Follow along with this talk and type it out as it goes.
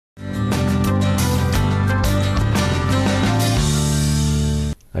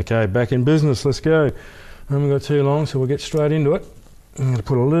Okay, back in business, let's go. I haven't got too long, so we'll get straight into it. I'm going to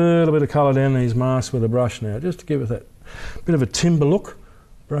put a little bit of colour down these masks with a brush now, just to give it that bit of a timber look.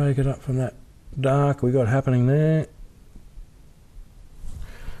 Break it up from that dark we got happening there.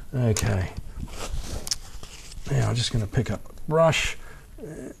 Okay. Now I'm just going to pick up a brush,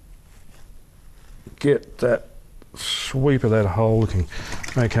 get that sweep of that hole looking.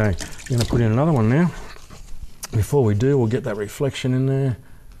 Okay, I'm going to put in another one now. Before we do, we'll get that reflection in there.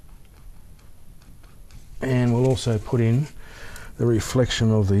 And we'll also put in the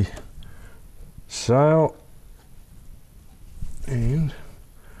reflection of the sail. And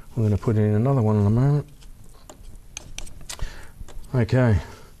we're going to put in another one in a moment. Okay,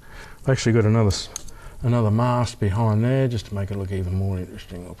 I've actually got another mast behind there just to make it look even more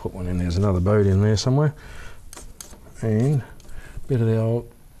interesting. I'll put one in. There's another boat in there somewhere. And a bit of the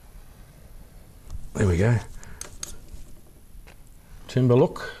old, there we go, timber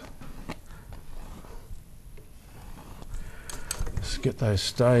look. Let's get those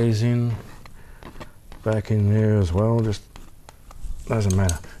stays in, back in there as well, just doesn't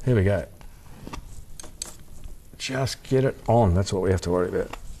matter. Here we go. Just get it on, that's what we have to worry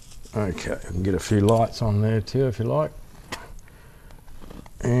about. Okay, I can get a few lights on there too if you like.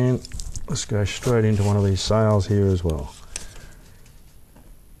 And let's go straight into one of these sails here as well.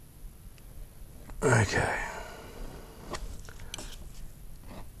 Okay.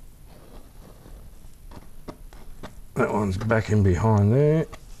 That one's back in behind there.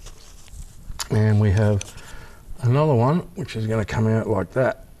 And we have another one which is going to come out like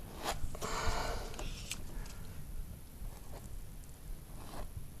that.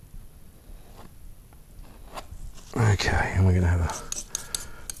 Okay, and we're going to have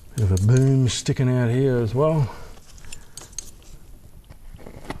a bit of a boom sticking out here as well.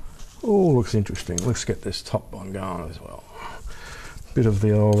 Oh, looks interesting. Let's get this top one going as well. Bit of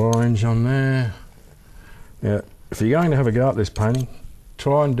the old orange on there. Now, if you're going to have a go at this painting,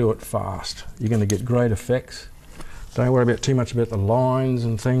 try and do it fast. You're going to get great effects. Don't worry about too much about the lines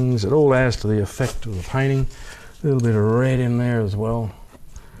and things. It all adds to the effect of the painting. A little bit of red in there as well.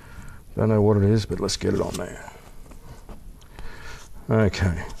 Don't know what it is, but let's get it on there.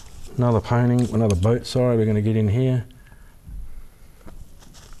 Okay, another painting, another boat, sorry, we're going to get in here.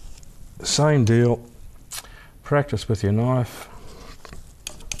 Same deal, practice with your knife.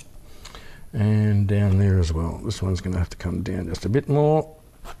 And down there as well. This one's going to have to come down just a bit more.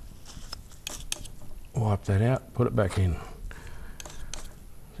 Wipe that out, put it back in.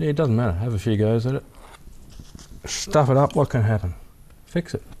 See, it doesn't matter, have a few goes at it. Stuff it up, what can happen?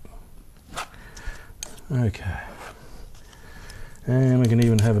 Fix it. Okay. And we can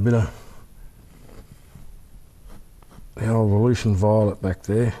even have a bit of the old Volution Violet back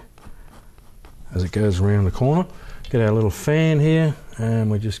there as it goes around the corner. Get our little fan here,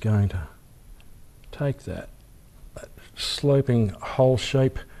 and we're just going to take that sloping hole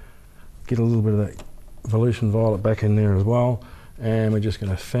shape, get a little bit of that Volution Violet back in there as well, and we're just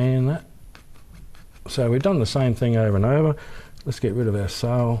going to fan that. So we've done the same thing over and over. Let's get rid of our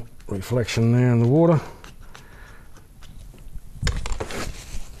sail reflection there in the water.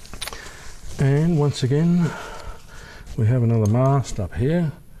 And once again, we have another mast up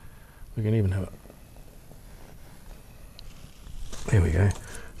here. We can even have it. There we go. A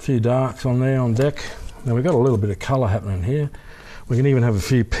few darks on there on deck. Now we've got a little bit of colour happening here. We can even have a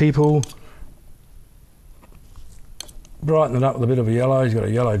few people. Brighten it up with a bit of a yellow. He's got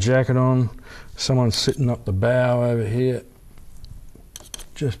a yellow jacket on. Someone's sitting up the bow over here,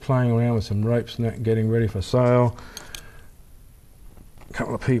 just playing around with some ropes and that, getting ready for sail. A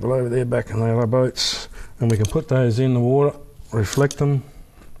couple of people over there back in the other boats, and we can put those in the water, reflect them.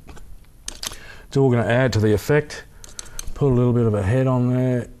 It's all going to add to the effect. Put a little bit of a head on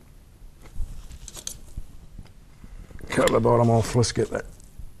there. Cut the bottom off. Let's get that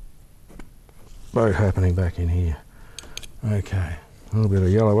boat happening back in here. Okay, a little bit of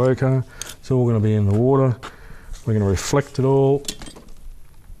yellow ochre. It's all going to be in the water. We're going to reflect it all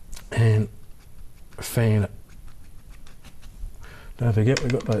and fan it. Don't forget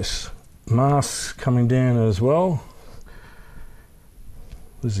we've got those masks coming down as well.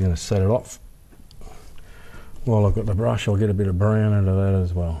 This is going to set it off. While I've got the brush, I'll get a bit of brown out of that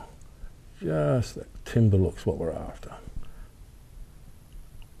as well. Just that timber look's what we're after.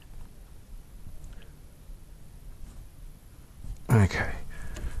 Okay.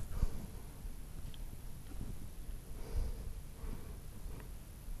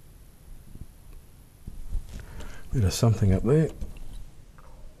 Bit of something up there.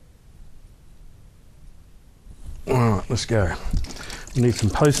 Alright, let's go. We need some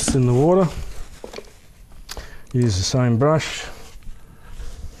posts in the water. Use the same brush.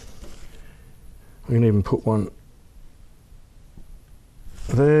 We can even put one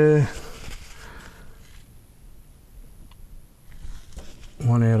there.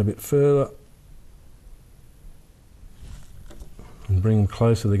 One out a bit further. And bring them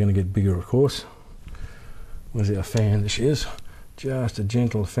closer, they're going to get bigger, of course. Where's our fan? There she is. Just a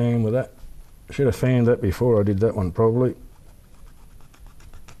gentle fan with that. Should have fanned that before I did that one, probably.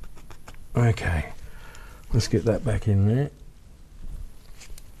 Okay, let's get that back in there.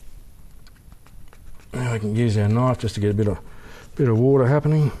 Now we can use our knife just to get a bit of water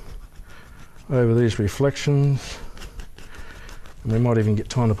happening over these reflections. And we might even get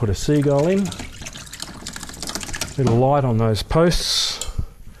time to put a seagull in. A little light on those posts.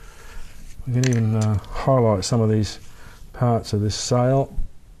 We can even highlight some of these parts of this sail.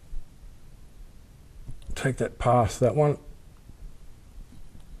 Take that past that one.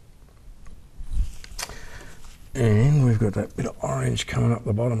 And we've got that bit of orange coming up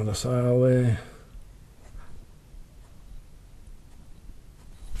the bottom of the sail there.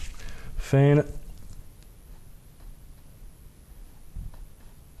 Fan it.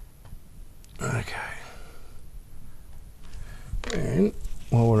 Okay. And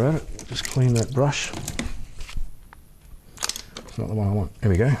while we're at it, just clean that brush. It's not the one I want. There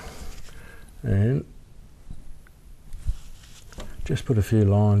we go. And just put a few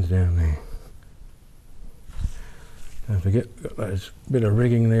lines down there. Don't forget, got those bit of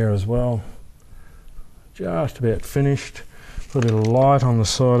rigging there as well. Just about finished. Put a little light on the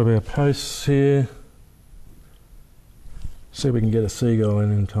side of our posts here. See if we can get a seagull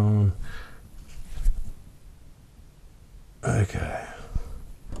in time. Okay.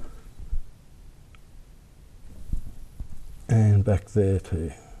 And back there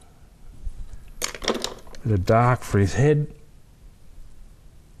too. Bit of dark for his head.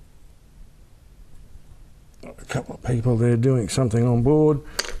 A couple of people there doing something on board.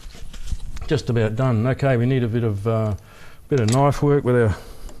 Just about done. Okay, we need a bit of knife work with our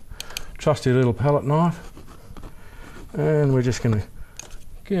trusty little palette knife, and we're just going to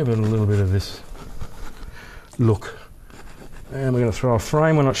give it a little bit of this look. And we're going to throw a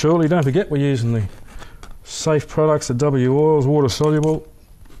frame on it shortly. Don't forget, we're using the safe products, the W oils, water soluble.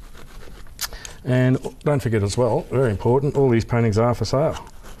 And don't forget as well, very important, all these paintings are for sale.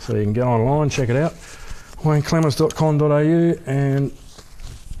 So you can go online, check it out, wayneclements.com.au, and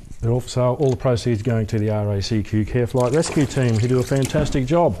they're all for sale. All the proceeds going to the RACQ Care Flight Rescue Team, who do a fantastic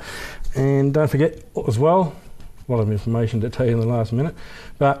job. And don't forget as well, a lot of information to tell you in the last minute,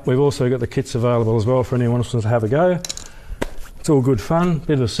 but we've also got the kits available as well for anyone who wants to have a go. It's all good fun,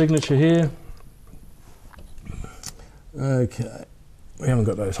 bit of a signature here. Okay, we haven't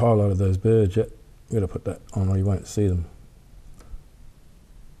got those highlighted, those birds yet. We've got to put that on or you won't see them.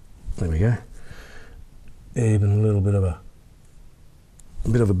 There we go. Even a little bit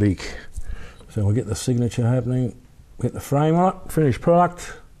of a beak. So we'll get the signature happening, get the frame on it, finished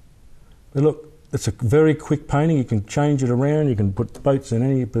product. But look, it's a very quick painting. You can change it around, you can put boats in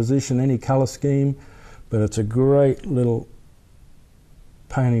any position, any colour scheme, but it's a great little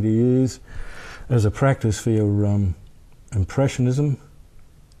painting to use as a practice for your impressionism,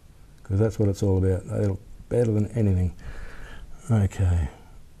 because that's what it's all about. It'll better than anything. Okay.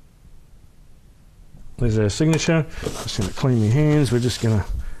 There's our signature. Just going to clean your hands. We're just going to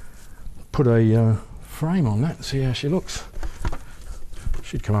put a frame on that and see how she looks.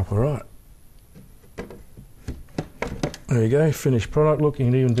 Should come up all right. There you go, finished product. Look, you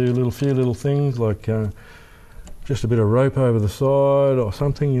can even do a few little things like just a bit of rope over the side or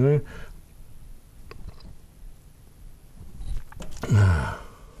something, you know.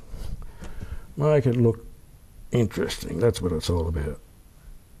 Make it look interesting. That's what it's all about.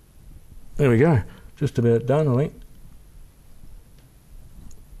 There we go. Just about done, I think.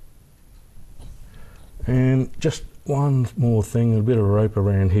 And just one more thing, a bit of rope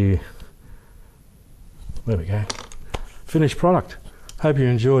around here. There we go. Finished product. Hope you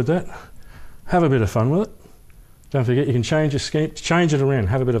enjoyed that. Have a bit of fun with it. Don't forget, you can change your scheme, change it around,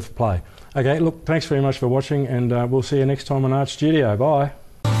 have a bit of play. Okay, look, thanks very much for watching, and we'll see you next time on Artstudio. Bye.